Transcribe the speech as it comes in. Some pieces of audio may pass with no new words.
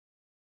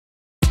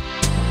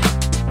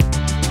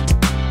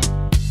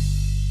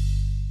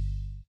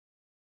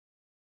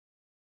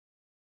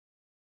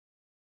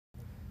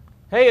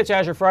Hey, it's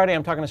Azure Friday.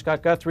 I'm talking to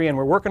Scott Guthrie, and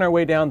we're working our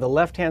way down the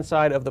left-hand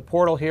side of the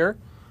portal here.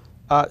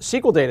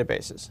 SQL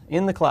databases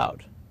in the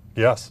cloud.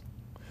 Yes.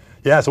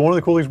 Yeah, so one of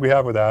the cool things we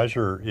have with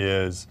Azure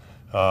is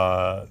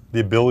the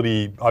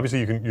ability, obviously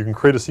you can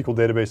create a SQL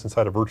database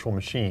inside a virtual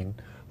machine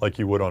like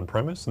you would on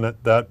premise, and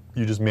that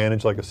you just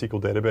manage like a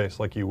SQL database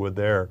like you would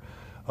there.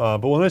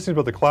 But one of the nice things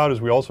about the cloud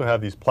is we also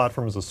have these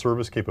platform as a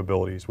service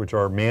capabilities, which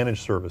are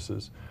managed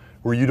services,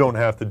 where you don't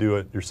have to do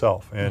it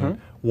yourself.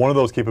 And one of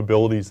those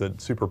capabilities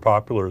that's super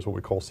popular is what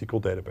we call SQL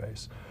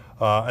database.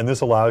 And this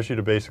allows you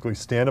to basically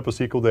stand up a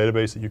SQL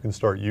database that you can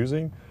start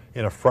using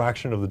in a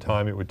fraction of the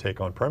time it would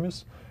take on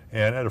premise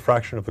and at a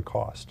fraction of the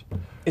cost.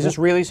 Is this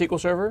really SQL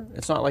Server?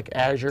 It's not like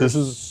Azure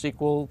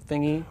SQL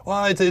thingy?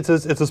 Well, it's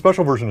a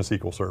special version of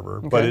SQL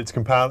Server, but it's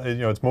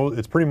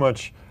it's pretty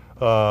much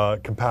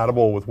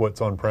compatible with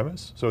what's on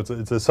premise. So it's a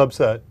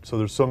subset. So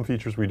there's some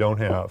features we don't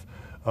have.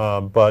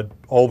 But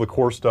all the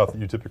core stuff that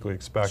you typically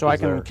expect So I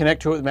can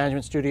connect to it with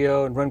Management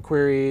Studio and run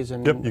queries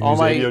and you can use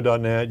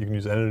ADO.NET, you can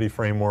use Entity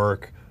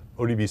Framework,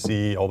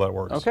 ODBC, all that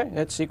works. Okay,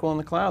 that's SQL in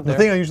the cloud there. The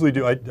thing I usually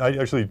do, I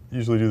actually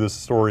usually do this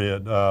story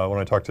at, when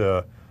I talk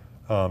to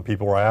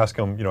people where I ask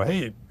them,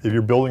 hey, if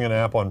you're building an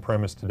app on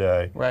premise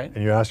today,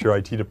 and you ask your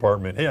IT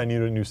department, hey, I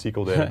need a new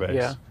SQL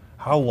database.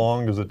 How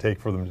long does it take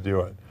for them to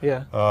do it?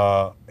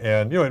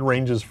 And it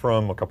ranges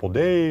from a couple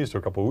days to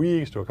a couple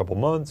weeks to a couple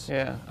months.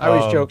 I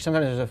always joke,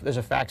 sometimes there's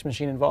a fax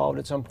machine involved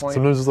at some point.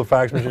 Sometimes there's a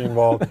fax machine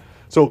involved.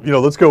 So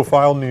let's go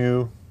file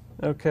new.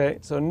 Okay,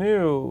 so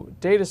new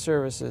data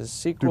services,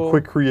 SQL. Do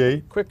quick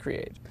create. Quick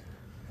create.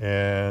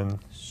 And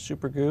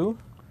super goo.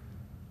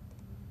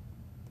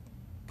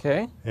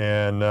 Okay.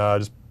 And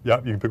you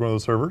can pick one of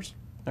those servers.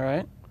 All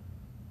right.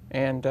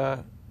 And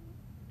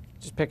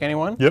just pick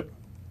anyone? Yep.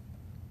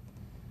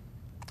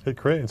 Hit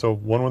create. And so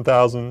 1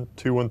 1000,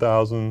 2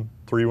 1000,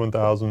 3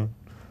 1000,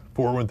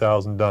 4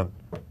 1000, done.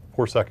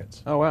 4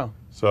 seconds. Oh, wow.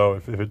 So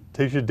if it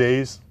takes you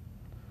days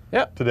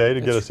today to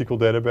get a SQL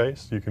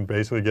database, you can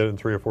basically get it in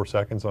 3 or 4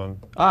 seconds on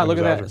look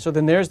at Azure. that. So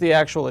then there's the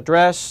actual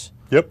address.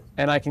 Yep.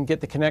 And I can get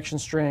the connection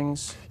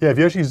strings. Yeah, if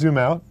you actually zoom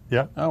out,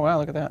 Oh, wow,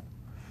 look at that.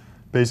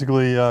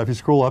 Basically, if you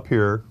scroll up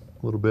here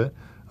a little bit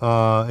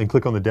and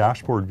click on the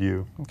dashboard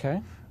view.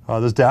 Okay.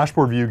 This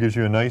dashboard view gives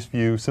you a nice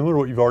view, similar to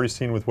what you've already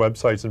seen with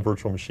websites and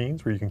virtual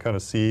machines, where you can kind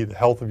of see the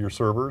health of your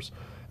servers.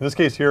 In this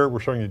case here,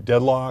 we're showing you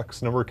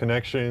deadlocks, number of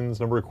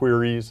connections, number of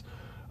queries,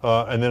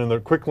 and then in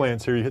the quick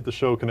glance here, you hit the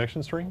show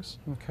connection strings.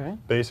 Okay.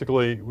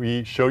 Basically,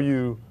 we show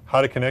you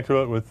how to connect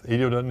to it with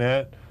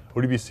ADO.NET,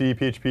 ODBC,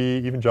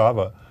 PHP, even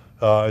Java.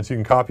 And so you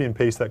can copy and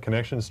paste that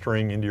connection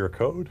string into your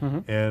code,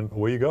 and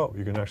away you go.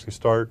 You can actually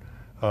start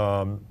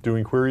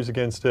doing queries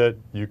against it.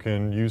 You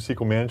can use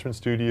SQL Management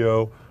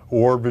Studio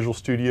or Visual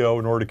Studio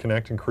in order to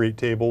connect and create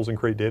tables and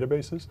create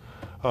databases.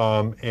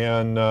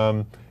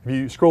 If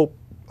you scroll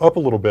up a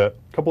little bit,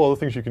 a couple other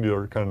things you can do that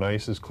are kind of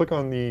nice is click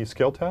on the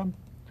Scale tab.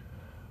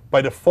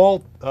 By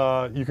default,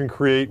 you can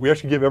create, we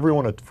actually give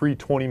everyone a free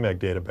 20 meg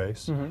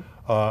database,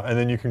 and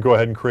then you can go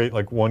ahead and create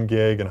like 1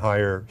 gig and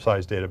higher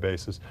size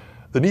databases.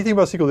 The neat thing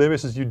about SQL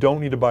databases is you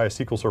don't need to buy a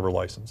SQL Server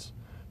license.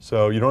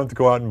 So you don't have to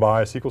go out and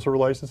buy a SQL Server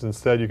license.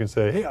 Instead, you can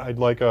say, hey, I'd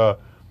like a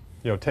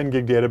 10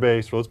 gig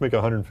database, or let's make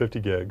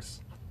 150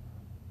 gigs.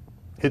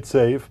 Hit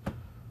save.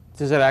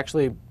 Does that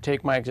actually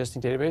take my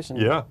existing database and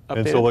update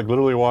and so like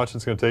literally watch,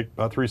 it's going to take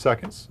about 3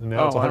 seconds, and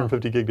now it's a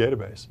 150 gig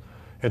database.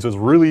 And so it's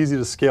really easy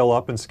to scale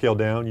up and scale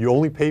down. You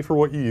only pay for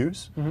what you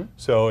use.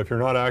 So if you're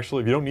not if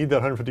you don't need that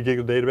 150 gig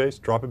of database,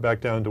 drop it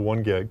back down to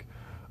 1 gig.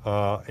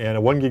 And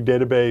a 1 gig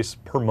database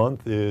per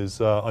month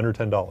is under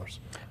 $10.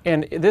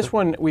 And this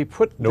one, we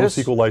put no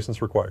SQL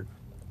license required.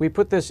 We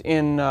put this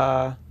in,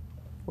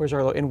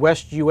 in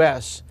West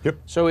US. Yep.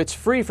 So it's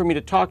free for me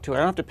to talk to it. I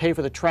don't have to pay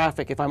for the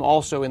traffic if I'm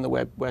also in the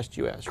West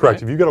US. Correct.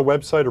 Right? If you've got a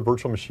website or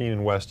virtual machine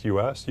in West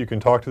US, you can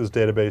talk to this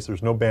database.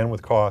 There's no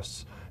bandwidth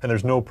costs, and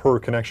there's no per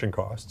connection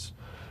costs.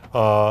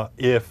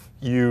 If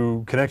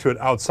you connect to it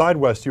outside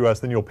West US,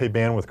 then you'll pay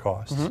bandwidth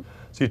costs.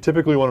 So you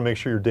typically want to make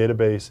sure your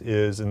database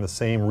is in the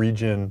same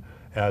region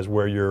as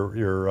where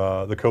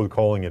the code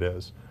calling it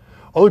is.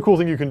 Other cool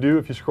thing you can do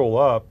if you scroll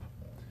up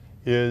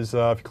is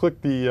if you click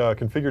the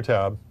Configure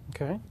tab,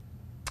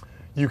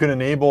 you can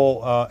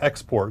enable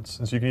exports.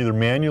 And so you can either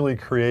manually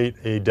create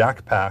a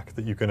DAC pack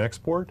that you can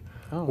export,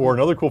 or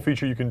another cool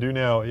feature you can do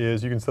now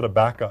is you can set up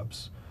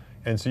backups.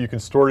 And so you can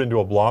store it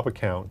into a blob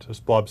account,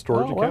 a blob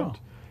storage account.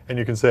 And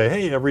you can say,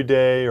 hey, every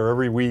day or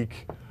every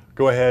week,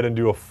 go ahead and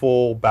do a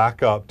full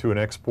backup to an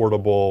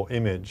exportable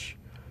image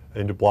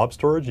into blob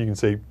storage. You can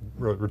say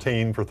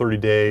retain for 30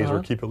 days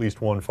or keep at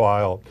least 1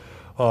 file.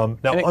 Now,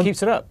 and it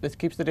keeps it up. It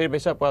keeps the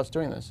database up while it's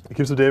doing this. It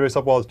keeps the database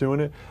up while it's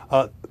doing it.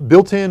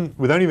 Built in,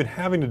 without even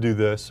having to do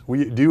this,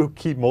 we do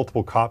keep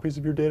multiple copies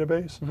of your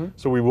database.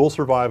 So we will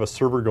survive a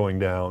server going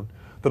down.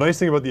 The nice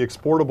thing about the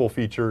exportable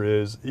feature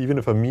is even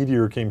if a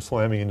meteor came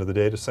slamming into the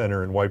data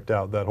center and wiped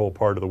out that whole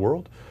part of the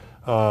world,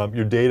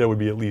 your data would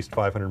be at least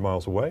 500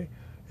 miles away.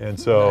 And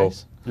so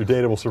your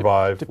data will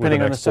survive depending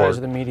with on an the export. size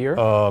of the meteor.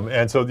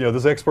 And so,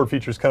 this export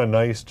feature is kind of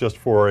nice just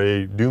for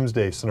a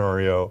doomsday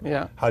scenario.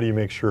 Yeah. How do you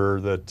make sure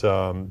that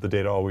the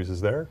data always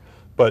is there?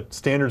 But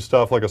standard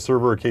stuff like a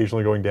server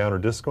occasionally going down or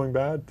disks going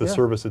bad, the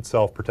service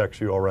itself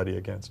protects you already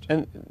against.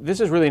 And this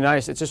is really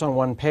nice. It's just on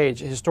one page.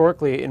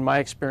 Historically, in my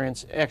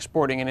experience,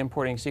 exporting and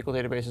importing SQL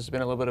databases has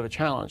been a little bit of a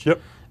challenge.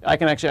 Yep. I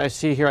can actually, I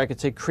see here, I could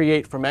say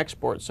create from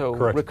export. So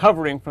Correct.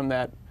 recovering from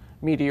that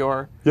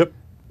meteor, Yep.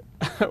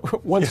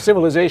 once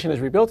civilization has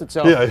rebuilt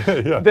itself,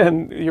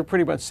 then you're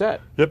pretty much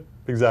set. Yep,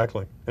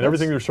 exactly. And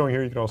everything they're showing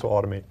here, you can also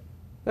automate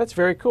That's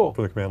very cool.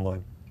 for the command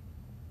line.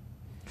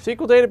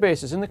 SQL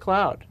databases in the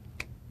cloud.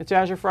 It's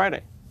Azure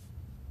Friday.